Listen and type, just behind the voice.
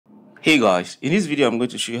Hey guys, in this video I'm going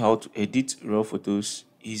to show you how to edit raw photos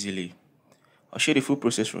easily. I'll show you the full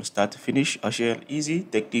process from start to finish. I'll show you an easy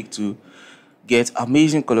technique to get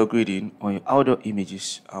amazing color grading on your outdoor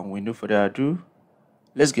images. And with no further ado,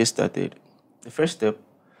 let's get started. The first step,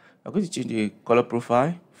 I'm going to change the color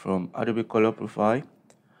profile from Adobe Color Profile.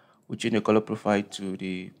 We'll change the color profile to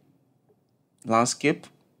the landscape.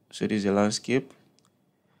 So this is a landscape.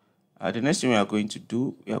 The next thing we are going to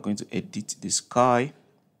do, we are going to edit the sky.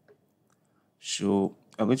 So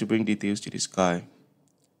I'm going to bring details to the sky.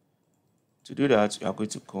 To do that, we are going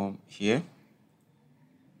to come here.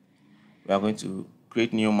 We are going to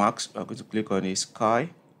create new marks. We are going to click on the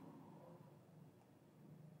sky.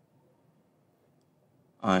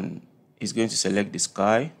 And it's going to select the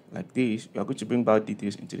sky like this. We are going to bring back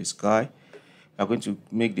details into the sky. We are going to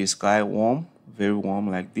make the sky warm, very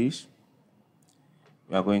warm like this.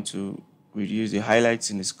 We are going to reduce the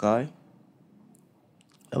highlights in the sky.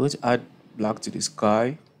 We are going to add black to the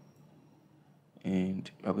sky. And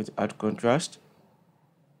we are going to add contrast.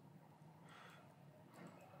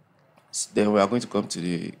 Then we are going to come to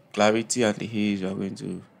the clarity and the haze. We are going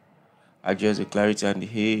to adjust the clarity and the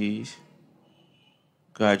haze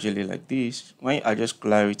gradually like this. When you adjust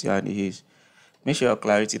clarity and the haze, make sure your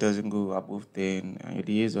clarity doesn't go above 10 and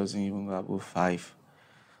the haze doesn't even go above 5,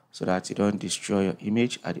 so that you don't destroy your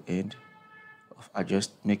image at the end of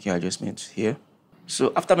making adjustments here.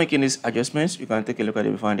 So after making these adjustments, you can take a look at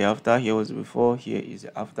the before and the after. Here was the before, here is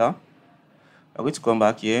the after. I'm going to come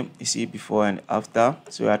back here. You see before and after.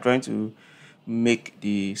 So we are trying to make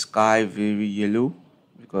the sky very yellow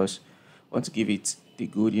because I want to give it the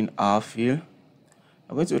golden hour feel.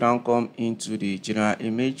 I'm going to now come into the general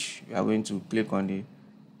image. We are going to click on the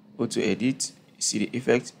auto edit. You see the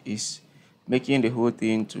effect is making the whole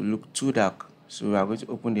thing to look too dark. So we are going to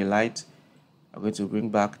open the light. I'm going to bring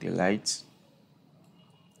back the light.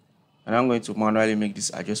 And I'm going to manually make this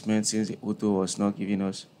adjustment since the auto is not giving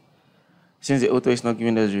us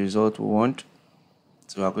the result we want.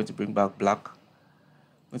 So I'm going to bring back black.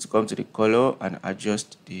 I'm going to come to the color and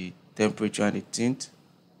adjust the temperature and the tint.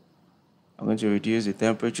 I'm going to reduce the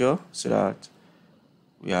temperature so that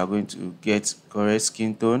we are going to get correct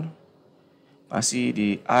skin tone. I see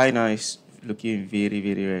the eye now is looking very,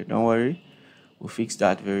 very red. Don't worry, we'll fix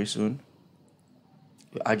that very soon.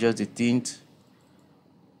 We adjust the tint,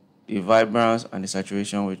 the vibrance and the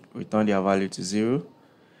saturation. We return their value to 0.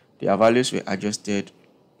 Their values were adjusted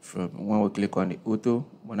from when we click on the auto,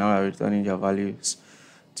 but now we're returning their values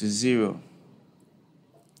to 0.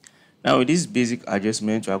 Now with this basic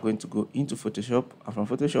adjustment, we are going to go into Photoshop, and from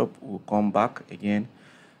Photoshop we'll come back again.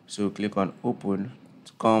 So click on open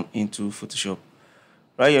to come into Photoshop.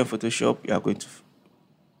 Right here in Photoshop, we are going to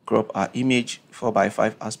crop our image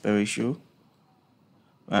 4:5 aspect ratio.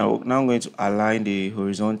 And we're now going to align the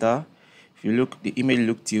horizontal. If you look, the image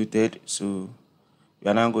look tilted, so we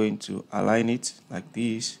are now going to align it like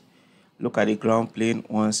this. Look at the ground plane.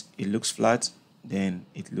 Once it looks flat, then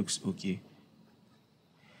it looks okay.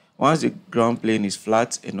 Once the ground plane is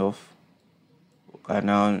flat enough, we can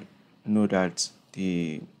now know that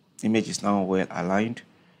the image is now well aligned.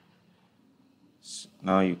 So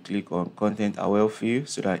now you click on content aware fill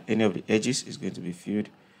so that any of the edges is going to be filled.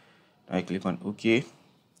 Now you click on OK,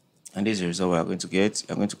 and this is the result we are going to get.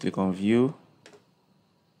 You're going to click on view,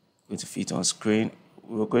 going to fit on screen.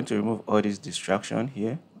 We're going to remove all this distraction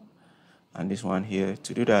here and this one here.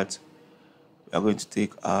 To do that, we are going to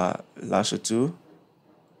take our lasso tool,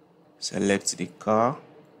 select the car,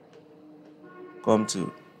 come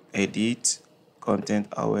to edit, content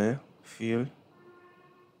aware fill,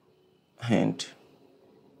 and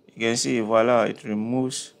you can see voila, it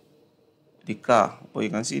removes the car. But you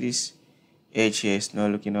can see this edge here is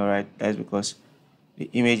not looking alright. That's because the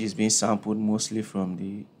image is being sampled mostly from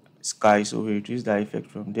the sky, so we reduce that effect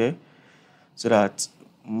from there so that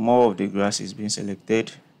more of the grass is being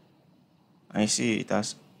selected. And you see it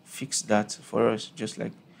has fixed that for us just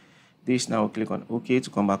like this. Now we'll click on OK to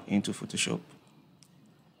come back into Photoshop.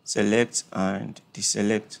 Select and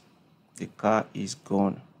deselect. The car is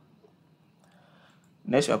gone.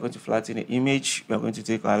 Next, we are going to flatten the image. We are going to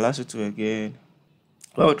take our lasso tool again.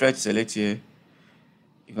 When we try to select here,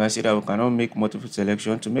 you can see that we cannot make multiple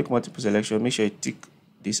selection. To make multiple selection, make sure you tick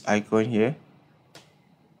this icon here.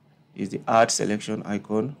 Is the add selection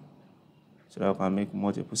icon, so that we can make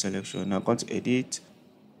multiple selection. Now come to edit,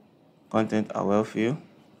 content aware fill,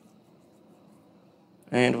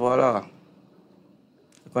 and voila,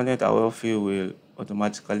 the content aware fill will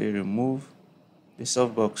automatically remove the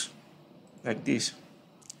softbox like this.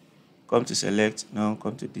 Come to select, now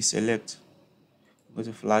come to deselect. I'm going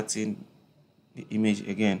to flatten the image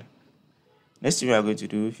again. Next thing we are going to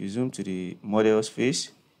do, if you zoom to the model's face,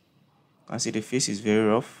 you can see the face is very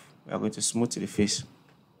rough. We are going to smooth the face.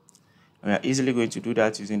 And we are easily going to do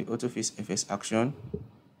that using the auto face FS action.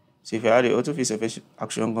 So if you have the auto face FS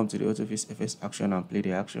action, come to the auto face FS action and play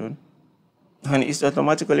the action. And it's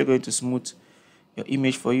automatically going to smooth your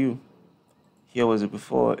image for you. Here was the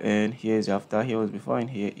before and here is the after. Here was before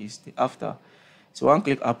and here is the after. So one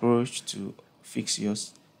click approach to fix your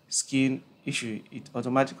skin issue. It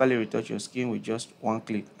automatically retouch your skin with just one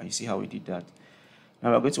click, and you see how we did that.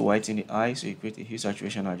 Now we're going to whiten the eye, so you create a hue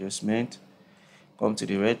saturation adjustment. Come to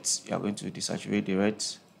the reds, you are going to desaturate the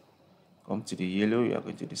reds. Come to the yellow, you are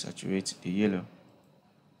going to desaturate the yellow.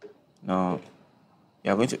 Now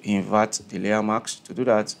you are going to invert the layer mask. To do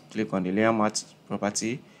that, click on the layer mask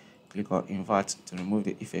property, click on invert to remove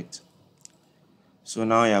the effect. So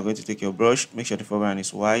now you are going to take your brush, make sure the foreground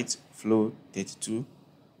is white, flow 32,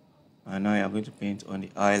 and now you are going to paint on the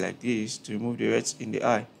eye like this to remove the reds in the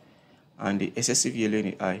eye and the excessive yellow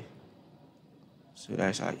in the eye. So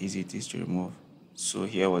that's how easy it is to remove. So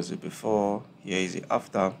here was the before, here is the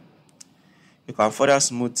after. You can further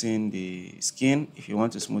smoothen the skin. If you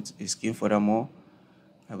want to smooth the skin furthermore,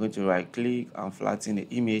 I'm going to right click and flatten the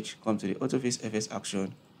image, come to the auto face FS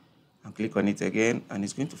action and click on it again, and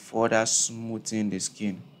it's going to further smoothen the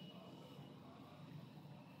skin.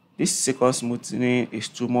 This second smoothing is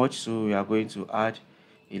too much, so we are going to add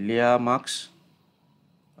a layer mask.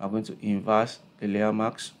 I'm going to invert the layer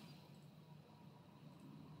mask.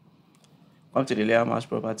 Come to the layer mask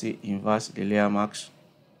property, invert the layer mask.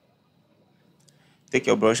 Take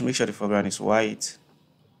your brush, make sure the foreground is white,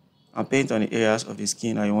 and paint on the areas of the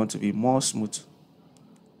skin that you want to be more smooth.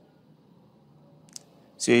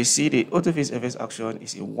 So you see the auto face FS action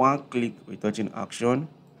is a one-click retouching action.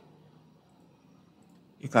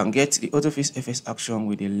 You can get the auto face FS action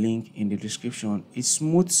with a link in the description. It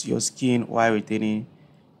smooths your skin while retaining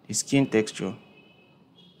the skin texture.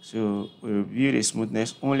 So we review the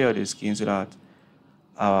smoothness only of the skin so that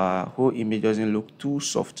our whole image doesn't look too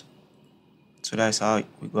soft. So that's how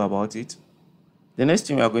we go about it. The next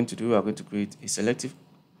thing we are going to do, we are going to create a selective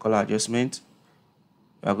color adjustment.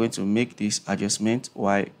 We are going to make this adjustment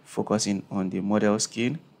while focusing on the model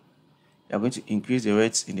skin. We are going to increase the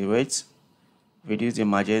reds in the reds, reduce the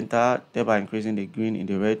magenta, thereby increasing the green in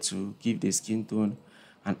the red to give the skin tone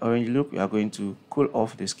an orange look. We are going to cool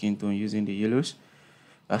off the skin tone using the yellows.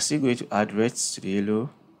 We are still going to add reds to the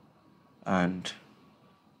yellow and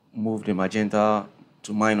move the magenta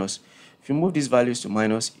to minus. If you move these values to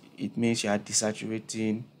minus, it means you are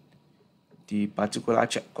desaturating the particular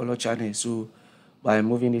color channel. So by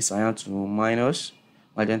moving the cyan to minus,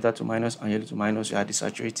 magenta to minus, and yellow to minus, you are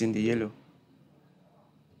desaturating the yellow.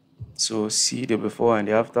 So see the before and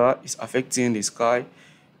the after is affecting the sky.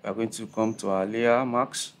 We are going to come to our layer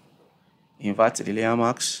mask, invert the layer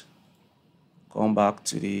mask, come back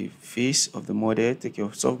to the face of the model, take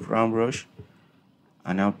your soft brown brush,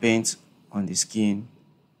 and now paint on the skin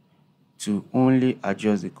to only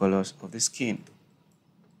adjust the colors of the skin.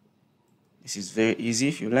 This is very easy.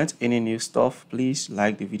 If you learned any new stuff, please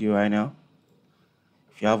like the video right now.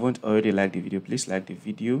 If you haven't already liked the video, please like the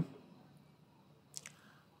video.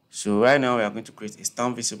 So right now we are going to create a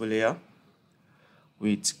stamp visible layer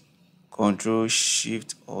with Ctrl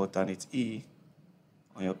Shift Alternate E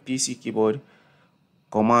on your PC keyboard,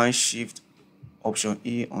 Command Shift Option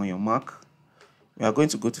E on your Mac. We are going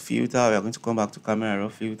to go to filter. We are going to come back to camera raw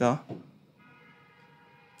filter.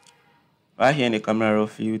 Right here in the camera raw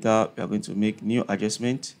filter, we are going to make new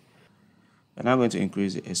adjustment. We're now going to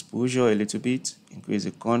increase the exposure a little bit, increase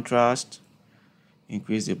the contrast,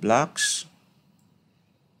 increase the blacks.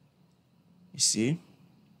 You see,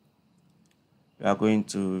 we are going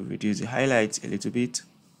to reduce the highlights a little bit.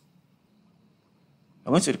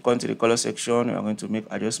 I'm going to come to the color section. We are going to make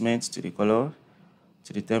adjustments to the color,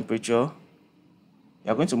 to the temperature. We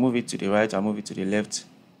are going to move it to the right and move it to the left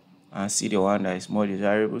and see the one that is more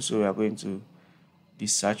desirable. So we are going to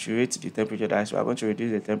desaturate the temperature. So we are going to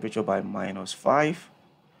reduce the temperature by -5.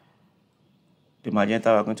 The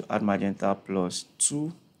magenta, we are going to add magenta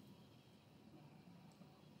 +2.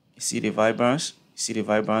 You see the vibrance? You see the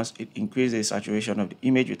vibrance? It increases the saturation of the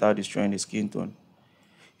image without destroying the skin tone.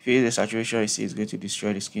 If you use the saturation, you see it's going to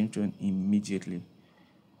destroy the skin tone immediately.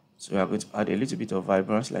 So we are going to add a little bit of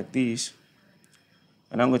vibrance like this.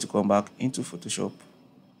 And I'm going to come back into Photoshop.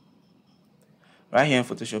 Right here in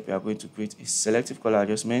Photoshop, we are going to create a selective color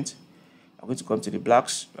adjustment. I'm going to come to the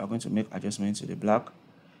blacks. We are going to make adjustments to the black.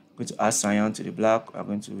 I'm going to add cyan to the black. We are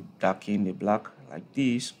going to darken the black like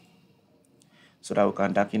this so that we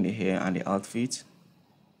can darken the hair and the outfit.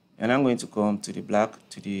 And I'm going to come to the black,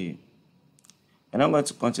 to the And I'm going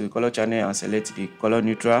to come to the color channel and select the color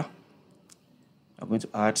neutral. I'm going to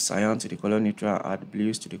add cyan to the color neutral, add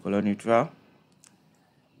blues to the color neutral.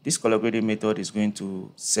 This color grading method is going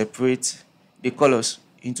to separate the colors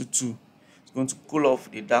into two. It's going to cool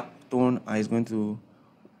off the dark tone and it's going to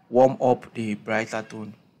warm up the brighter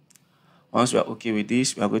tone. Once we are okay with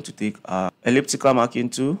this, we are going to take our elliptical marking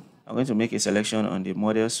tool. I'm going to make a selection on the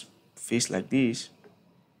model's face like this.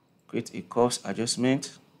 Create a curves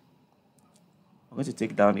adjustment. I'm going to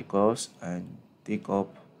take down the curves and take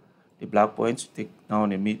up the black point. Take down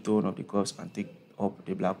the mid-tone of the curves and take up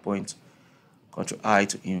the black point. Ctrl I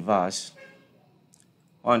to inverse.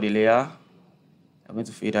 On the layer, I'm going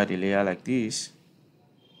to fade out the layer like this.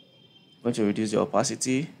 I'm going to reduce the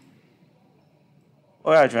opacity.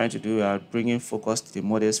 What we are trying to do, we are bringing focus to the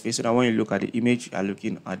model's face so that when you look at the image, you are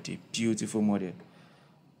looking at the beautiful model.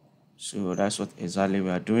 So that's what exactly we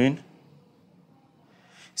are doing.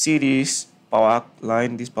 See this power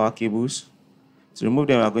line, these power cables. To remove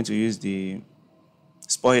them, we are going to use the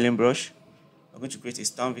spoiling brush. I'm going to create a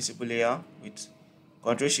stamp visible layer with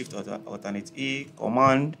Ctrl Shift Alternate E,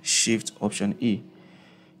 Command Shift Option E.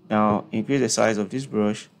 Now increase the size of this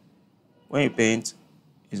brush. When you paint,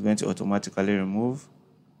 it's going to automatically remove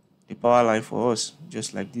the power line for us,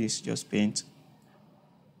 just like this. Just paint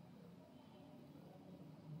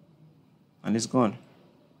and it's gone.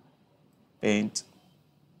 Paint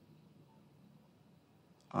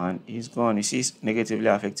and it's gone. You see it's negatively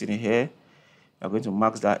affecting the hair. We are going to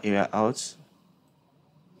max that area out.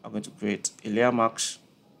 I'm going to create a layer mask.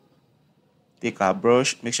 Take our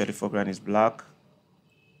brush, make sure the foreground is black.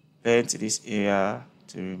 Paint this area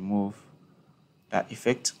to remove that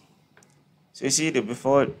effect. So you see the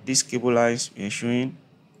before these cable lines we are showing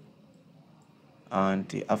and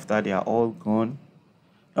the after, they are all gone.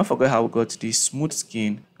 Don't forget how we got this smooth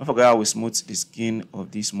skin. Don't forget how we smooth the skin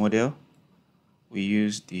of this model. We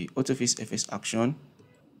use the Autofix FS action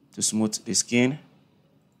to smooth the skin.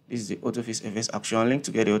 This is the Autofix FS action. Link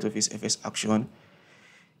to get the Autofix FS action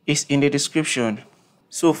is in the description.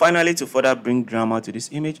 So finally, to further bring drama to this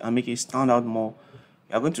image and make it stand out more,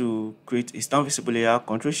 we are going to create a stamp visible layer,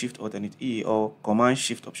 Ctrl Shift Alternate E or Command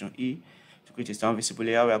Shift Option E to create a stamp visible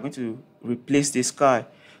layer. We are going to replace the sky.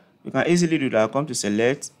 We can easily do that. Come to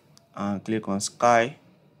select and click on sky.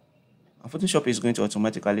 And Photoshop is going to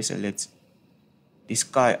automatically select the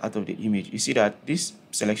sky out of the image. You see that this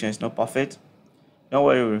selection is not perfect. Don't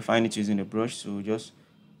worry, we'll refine it using the brush. So just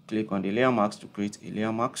click on the layer mask to create a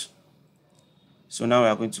layer mask. So now we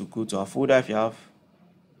are going to go to our folder. If you have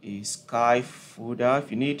a sky folder,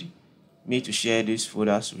 if you need me to share these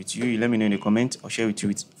folders with you, let me know in the comment. I'll share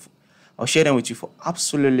them with you for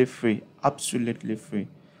absolutely free. Absolutely free.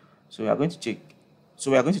 So we are going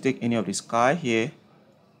to take any of the sky here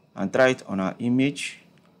and try it on our image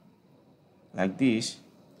like this.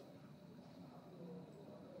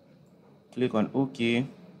 Click on OK.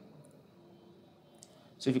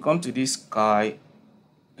 So if you come to this sky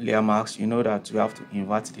layer mask, you know that we have to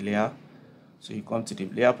invert the layer. So you come to the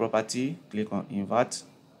layer property, click on invert,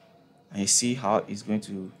 and you see how it's going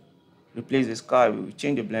to replace the sky. We will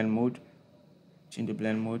change the blend mode. Change the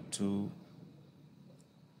blend mode to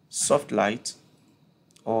soft light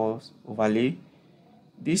or overlay.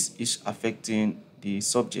 This is affecting the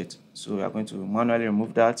subject, so we are going to manually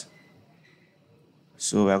remove that.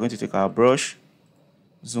 So we are going to take our brush,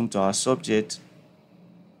 zoom to our subject,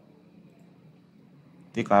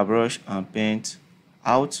 take our brush and paint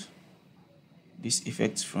out this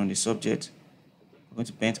effect from the subject. We're going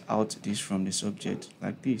to paint out this from the subject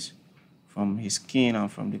like this, from his skin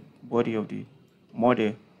and from the body of the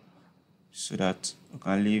model, so that we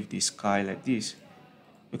can leave the sky like this.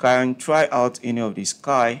 You can try out any of the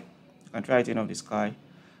sky. I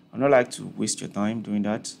don't like to waste your time doing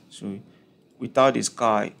that. So without the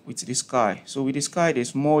sky, with the sky. So with the sky,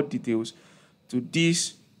 there's more details to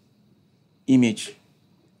this image.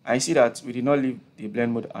 I see that we did not leave the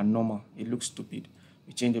blend mode at normal. It looks stupid.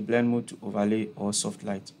 We change the blend mode to overlay or soft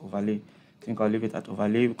light. Overlay. I think I'll leave it at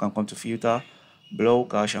overlay. We can come to filter, blur,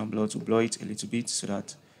 Gaussian blur to blur it a little bit so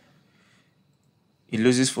that it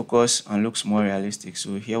loses focus and looks more realistic.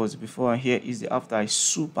 So here was the before and here is the after. It's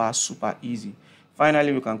super easy.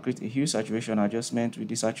 Finally, we can create a hue saturation adjustment. We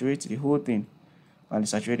desaturate the whole thing. We can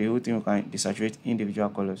desaturate the whole thing. We can desaturate individual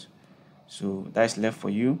colors. So that's left for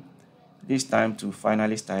you. This time to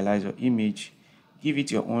finally stylize your image. Give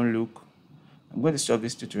it your own look. I'm going to stop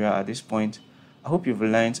this tutorial at this point. I hope you've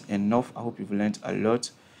learned enough. I hope you've learned a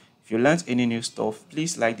lot. If you learned any new stuff,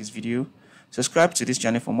 please like this video. Subscribe to this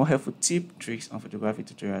channel for more helpful tips, tricks, and photography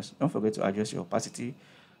tutorials. Don't forget to adjust your opacity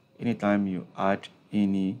anytime you add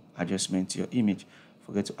any adjustment to your image.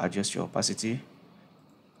 Forget to adjust your opacity.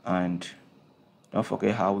 And don't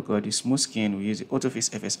forget how we got the smooth skin. We use the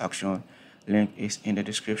AutoFix FS action. Link is in the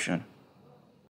description.